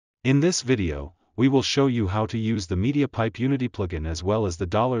In this video, we will show you how to use the MediaPipe Unity plugin as well as the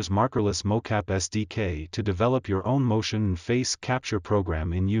Dollars Markerless MoCap SDK to develop your own motion and face capture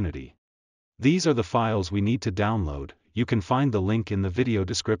program in Unity. These are the files we need to download. You can find the link in the video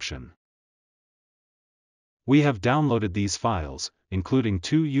description. We have downloaded these files, including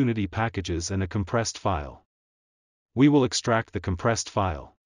 2 Unity packages and a compressed file. We will extract the compressed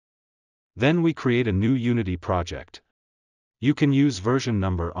file. Then we create a new Unity project. You can use version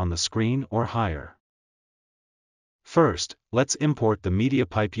number on the screen or higher. First, let's import the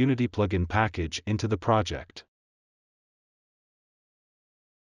MediaPipe Unity plugin package into the project.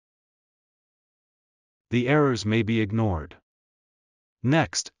 The errors may be ignored.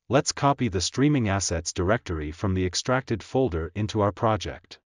 Next, let's copy the streaming assets directory from the extracted folder into our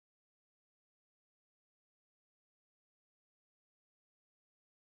project.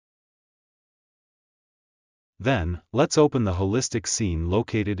 Then, let's open the holistic scene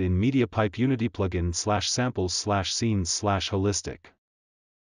located in MediaPipe Unity plugin /samples/scenes/holistic.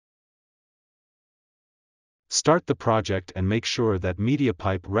 Start the project and make sure that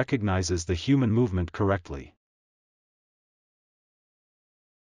MediaPipe recognizes the human movement correctly.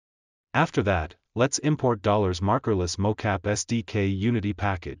 After that, let's import Dollars Markerless MoCap SDK Unity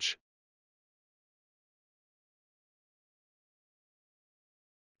package.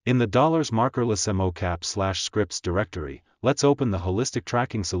 In the Dollars Markerless MoCap /scripts directory, let's open the holistic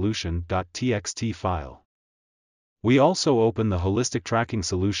tracking solution.txt file. We also open the holistic tracking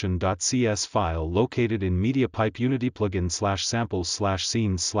solution.cs file located in MediaPipe Unity plugin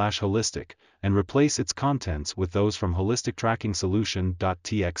 /samples/scenes/holistic, and replace its contents with those from holistic tracking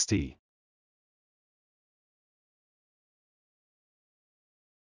solution.txt.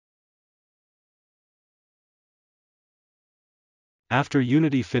 After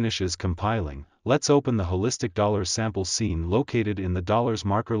Unity finishes compiling, let's open the holistic dollar sample scene located in the Dollars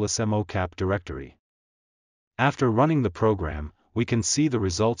Markerless MoCap directory. After running the program, we can see the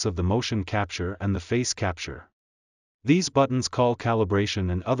results of the motion capture and the face capture. These buttons call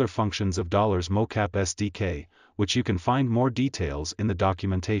calibration and other functions of Dollars MoCap SDK, which you can find more details in the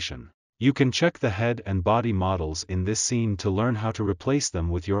documentation. You can check the head and body models in this scene to learn how to replace them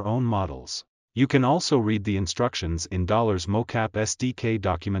with your own models. You can also read the instructions in Dollars MoCap SDK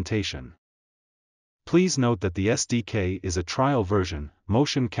documentation. Please note that the SDK is a trial version.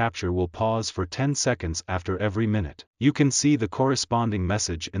 Motion capture will pause for 10 seconds after every minute. You can see the corresponding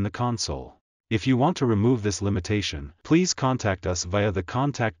message in the console. If you want to remove this limitation, please contact us via the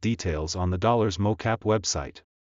contact details on the Dollars MoCap website.